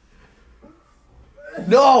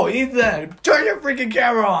 No, Ethan. Turn your freaking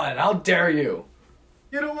camera on. How dare you?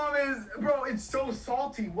 You know what is, bro? It's so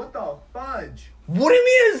salty. What the fudge? What do you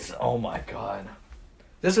mean it's... Oh my god.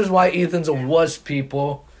 This is why Ethan's a wuss,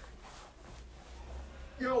 people.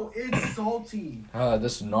 Yo, it's salty.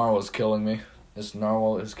 This narwhal is killing me. This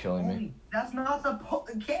narwhal is killing me. That's not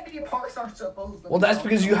supposed. Candy bars are supposed to. Well, that's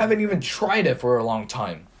because you haven't even tried it for a long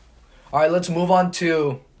time. Alright, let's move on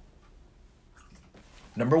to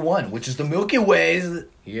number 1, which is the Milky Ways.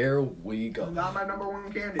 Here we go. Not my number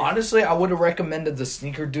 1 candy. Honestly, I would have recommended the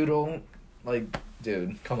Sneakerdoodle. Like,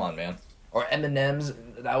 dude, come on, man. Or M&M's.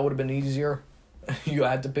 That would have been easier. You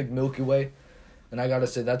had to pick Milky Way. And I gotta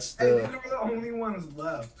say, that's Hey, the... these are the only ones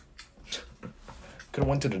left. Could've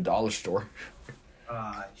went to the dollar store.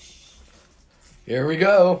 Here we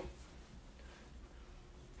go.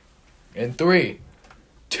 In 3,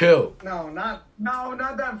 2, No, not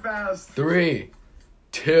that fast. 3,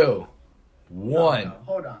 2, 1. No,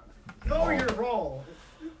 hold on. Know your role.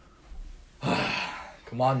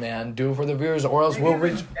 Come on, man. Do it for the viewers, or else we'll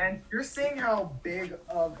reach... And you're seeing how big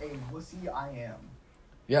of a wussy I am.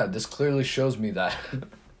 Yeah, this clearly shows me that.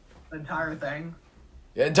 The entire thing.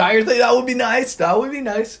 The entire thing, that would be nice. That would be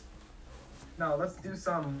nice. No, let's do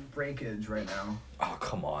some breakage right now. Oh,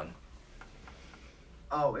 come on.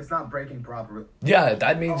 Oh, it's not breaking properly. Yeah,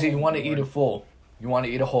 that means you want to Lord. eat it full. You want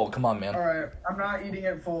to eat a whole. Come on, man. Alright, I'm not eating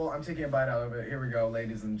it full. I'm taking a bite out of it. Here we go,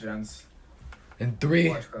 ladies and gents. In 3,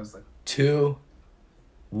 Watch closely. 2,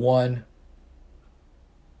 1.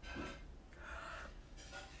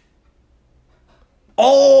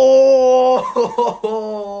 Oh!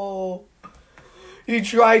 He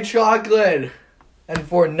tried chocolate. And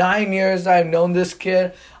for 9 years I've known this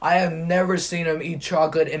kid, I have never seen him eat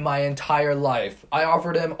chocolate in my entire life. I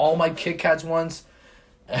offered him all my Kit Kats once,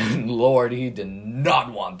 and Lord, he did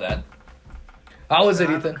not want that. How was it,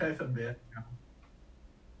 Ethan? Taste a bit.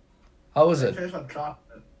 How was it? Taste of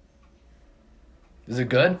chocolate. Is it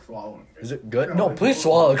good? Swallow it. Is it good? No, please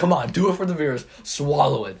swallow it. Come on, do it for the viewers.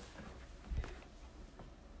 Swallow it.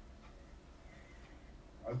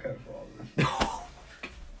 Okay, swallow this.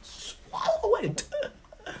 Swallow it.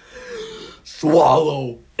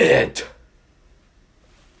 Swallow it.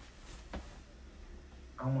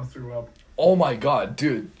 I almost threw up. Oh my god,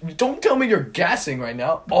 dude. Don't tell me you're gassing right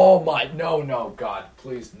now. Oh my, no, God.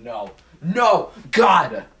 Please, no. No,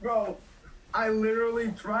 God. Bro, I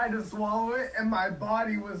literally tried to swallow it and my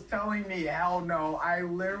body was telling me, hell no. I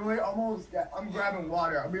literally I'm grabbing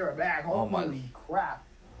water. I'll be right back. Oh my- Holy crap.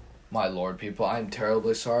 My lord, people, I'm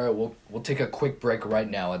terribly sorry. We'll take a quick break right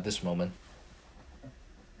now at this moment.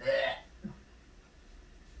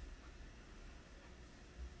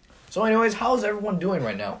 So anyways, how's everyone doing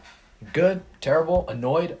right now? Good? Terrible?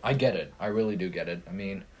 Annoyed? I get it. I really do get it. I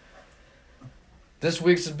mean, this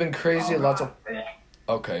week's has been crazy. Lots of...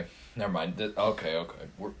 Okay, never mind. Okay.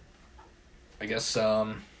 I guess,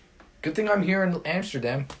 good thing I'm here in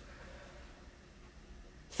Amsterdam.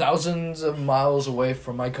 Thousands of miles away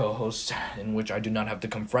from my co-host, in which I do not have to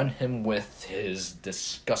confront him with his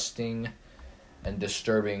disgusting and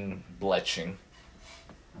disturbing bletching.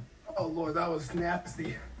 Oh lord, that was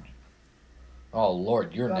nasty. Oh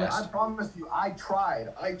lord, you're I nasty. promise you, I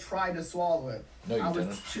tried to swallow it. No, you I didn't.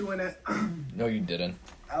 was chewing it. No, you didn't.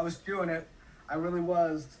 I was chewing it. I really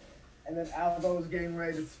was. And then as I was getting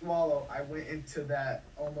ready to swallow, I went into that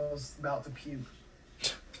almost about to puke.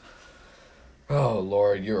 Oh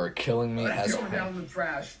lord, you are killing me I as threw it down in the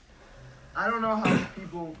trash. I don't know how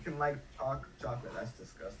people can like chocolate. That's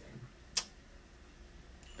disgusting.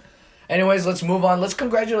 Anyways, let's move on. Let's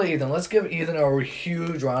congratulate Ethan. Let's give Ethan a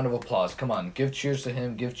huge round of applause. Come on, give cheers to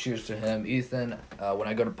him. Give cheers to him. Ethan, when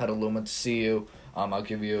I go to Petaluma to see you, I'll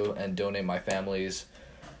give you and donate my family's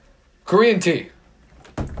Korean tea.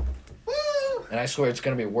 Woo! And I swear it's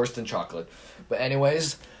going to be worse than chocolate. But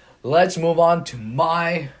anyways, let's move on to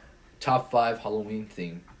my top 5 Halloween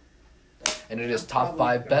theme. and it is top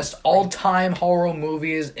 5 best all-time horror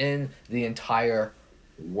movies in the entire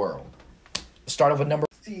world. Start off with number.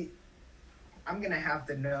 See, I'm gonna have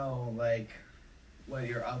to know like what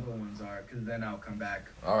your other ones are, because then I'll come back.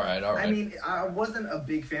 All right. I mean, I wasn't a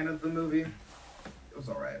big fan of the movie. It was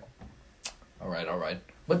alright. All right.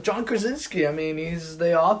 But John Krasinski, I mean, he's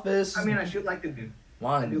The Office. I mean, I should like the dude. I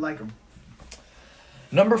One. do like him.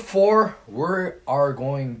 Number 4, we are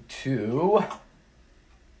going to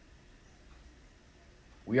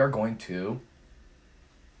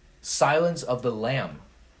Silence of the Lamb.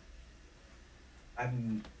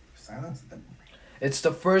 I'm Silence of the It's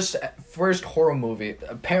the first horror movie.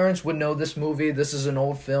 Parents would know this movie. This is an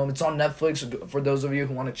old film. It's on Netflix. For those of you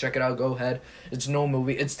who want to check it out, go ahead. It's an old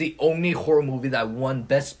movie. It's the only horror movie that won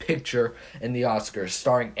Best Picture in the Oscars,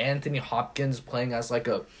 starring Anthony Hopkins playing as like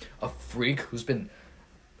a freak who's been...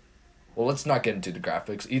 Well, let's not get into the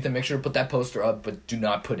graphics. Ethan, make sure to put that poster up, but do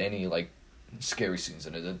not put any like scary scenes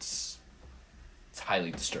in it. It's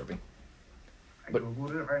highly disturbing. I But-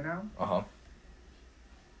 googled it right now. Uh-huh.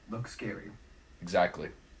 Looks scary. Exactly.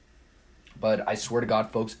 But I swear to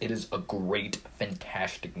God, folks, it is a great,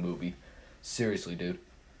 fantastic movie. Seriously, dude.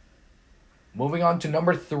 Moving on to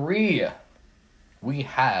number 3, we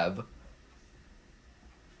have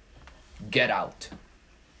Get Out.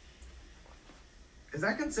 Is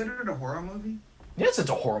that considered a horror movie? Yes, it's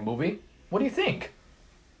a horror movie. What do you think?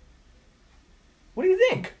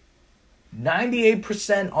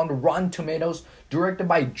 98% on Rotten Tomatoes, directed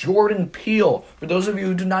by Jordan Peele. For those of you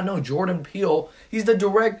who do not know Jordan Peele, he's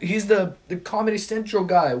the Comedy Central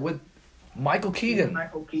guy with Michael Keegan.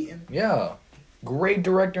 Michael Keaton. Yeah. Great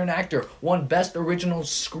director and actor. Won Best Original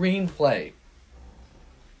Screenplay.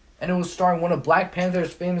 And it was starring one of Black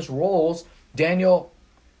Panther's famous roles, Daniel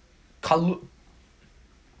Kaluuya.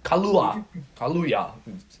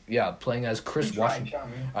 Yeah, playing as Chris Washington.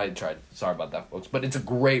 I tried. Sorry about that, folks. But it's a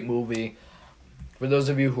great movie. For those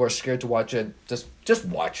of you who are scared to watch it, just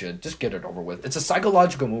watch it. Just get it over with. It's a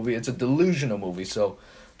psychological movie. It's a delusional movie. So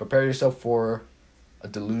prepare yourself for a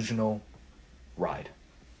delusional ride.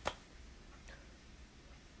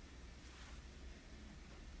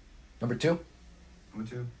 Number 2.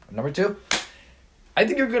 Number 2. I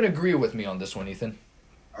think you're going to agree with me on this one, Ethan.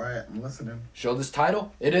 All right, I'm listening. Show this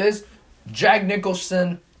title. It is Jack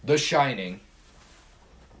Nicholson, The Shining.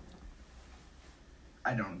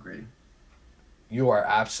 I don't agree. You are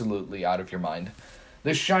absolutely out of your mind.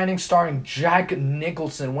 The Shining, starring Jack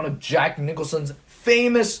Nicholson, one of Jack Nicholson's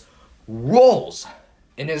famous roles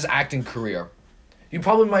in his acting career. You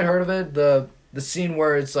probably might heard of it. The scene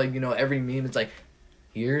where it's like, every meme, it's like,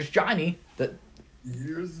 here's Johnny.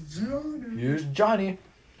 Here's Johnny. Here's Johnny.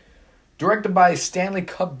 Directed by Stanley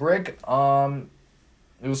Kubrick.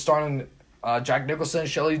 It was starring Jack Nicholson,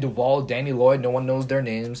 Shelley Duvall, Danny Lloyd. No one knows their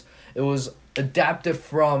names. It was adapted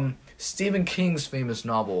from Stephen King's famous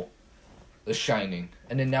novel, The Shining.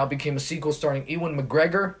 And it now became a sequel starring Ewan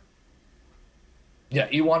McGregor. Yeah,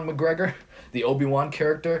 Ewan McGregor. The Obi-Wan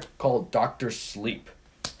character called Dr. Sleep.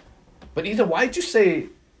 But Ethan, why'd you say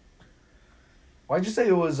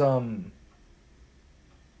it was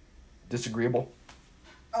disagreeable?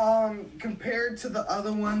 Compared to the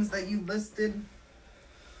other ones that you listed,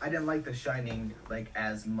 I didn't like The Shining like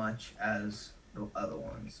as much as the other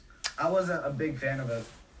ones. I wasn't a big fan of it.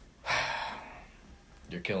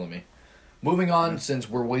 You're killing me. Moving on, since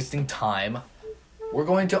we're wasting time, we're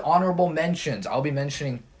going to honorable mentions. I'll be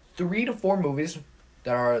mentioning 3 to 4 movies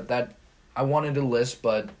that I wanted to list,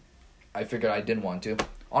 but I figured I didn't want to.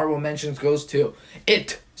 Honorable mentions goes to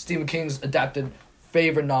It, Stephen King's adapted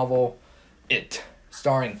favorite novel, It,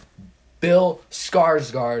 starring Bill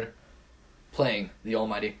Skarsgård playing the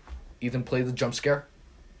Almighty. Ethan, play the jump scare.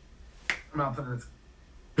 I'm not putting it.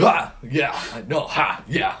 Ha! Yeah, I know. Ha!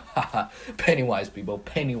 Yeah. Ha ha. Pennywise, people.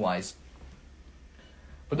 Pennywise.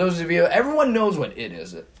 For those of you, everyone knows what It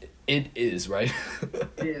is. It is, right?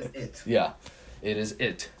 It is It. Yeah. It is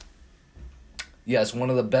It. Yes, one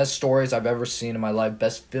of the best stories I've ever seen in my life.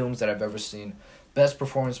 Best films that I've ever seen. Best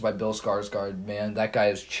performance by Bill Skarsgård. Man, that guy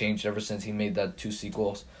has changed ever since he made that 2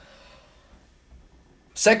 sequels.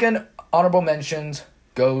 Second honorable mentions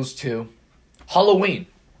goes to Halloween.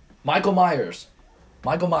 Michael Myers.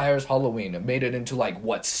 Michael Myers, Halloween. It made it into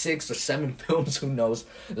 6 or 7 films, who knows?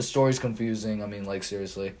 The story's confusing,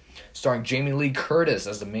 seriously. Starring Jamie Lee Curtis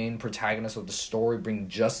as the main protagonist of the story, bringing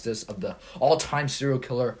justice of the all-time serial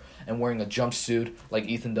killer and wearing a jumpsuit like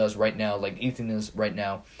Ethan does right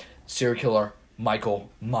now, serial killer Michael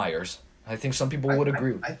Myers. I think some people would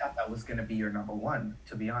agree. I thought that was going to be your number 1,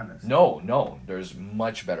 to be honest. No, there's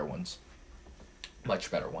much better ones.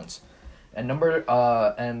 And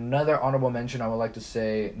another honorable mention I would like to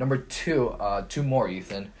say, number 2, two more,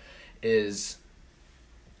 Ethan, is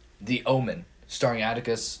The Omen, starring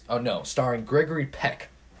Gregory Peck.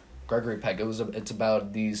 Gregory Peck. It's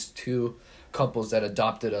about these two couples that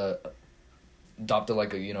adopted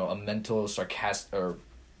like a mental sarcastic or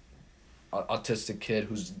autistic kid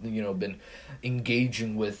who's been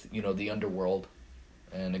engaging with the underworld,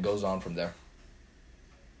 and it goes on from there.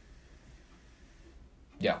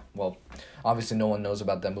 Yeah, well, obviously no one knows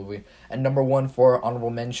about that movie. And number 1 for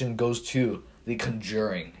honorable mention goes to The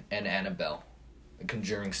Conjuring and Annabelle. The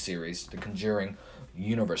Conjuring series, The Conjuring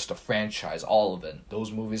universe, the franchise, all of it.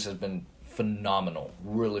 Those movies have been phenomenal,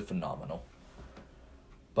 really phenomenal.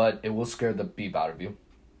 But it will scare the beep out of you.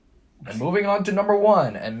 And moving on to number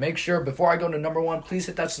 1, and make sure before I go to number 1, please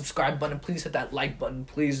hit that subscribe button, please hit that like button,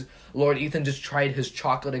 please. Lord Ethan just tried his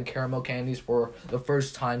chocolate and caramel candies for the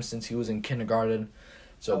first time since he was in kindergarten.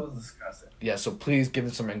 So That was disgusting. yeah, so please give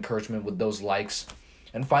him some encouragement with those likes.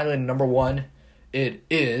 And finally, number 1, it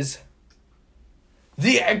is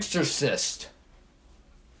The Exorcist.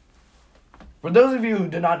 For those of you who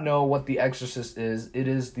do not know what The Exorcist is, it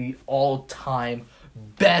is the all-time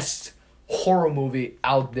best horror movie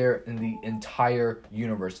out there in the entire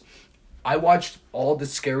universe. I watched all the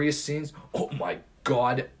scariest scenes. Oh my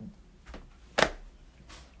god.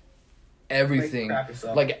 Everything. Crap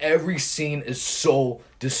yourself. Like every scene is so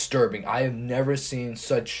disturbing. I have never seen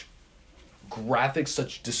such graphic,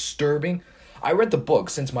 such disturbing. I read the book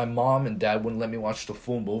since my mom and dad wouldn't let me watch the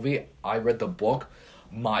full movie. I read the book.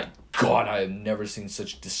 My god, I have never seen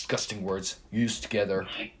such disgusting words used together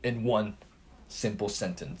in one simple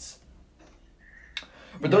sentence.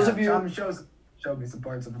 For those of you, Tom showed me some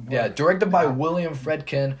parts of the book. yeah, directed by William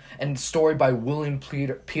Friedkin and story by William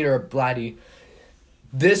Peter Blatty.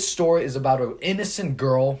 This story is about an innocent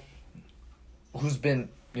girl who's been,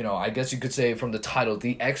 I guess you could say from the title,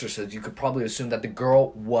 The Exorcist, you could probably assume that the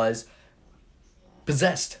girl was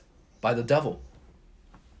possessed by the devil.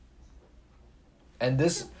 And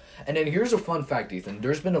then here's a fun fact, Ethan.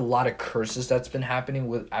 There's been a lot of curses that's been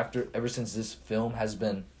happening ever since this film has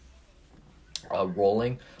been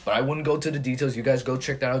rolling, but I wouldn't go to the details. You guys go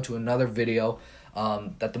check that out to another video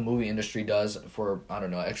that the movie industry does for, I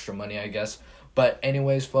don't know, extra money, I guess. But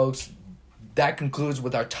anyways, folks, that concludes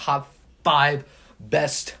with our top 5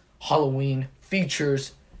 best Halloween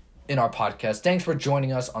features in our podcast. Thanks for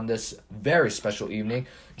joining us on this very special evening.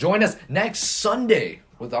 Join us next Sunday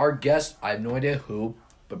with our guest. I have no idea who,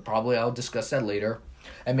 but probably I'll discuss that later.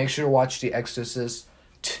 And make sure to watch The Exorcist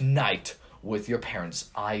tonight with your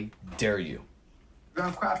parents. I dare you. You're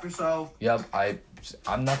gonna crap yourself. Yep,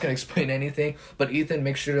 I'm not gonna explain anything, but Ethan,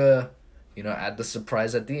 make sure to, add the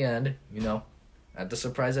surprise at the end. Add the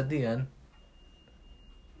surprise at the end.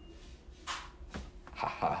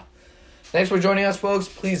 Haha. Thanks for joining us, folks.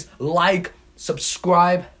 Please like,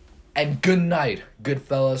 subscribe, and good night, good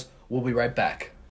fellas. We'll be right back.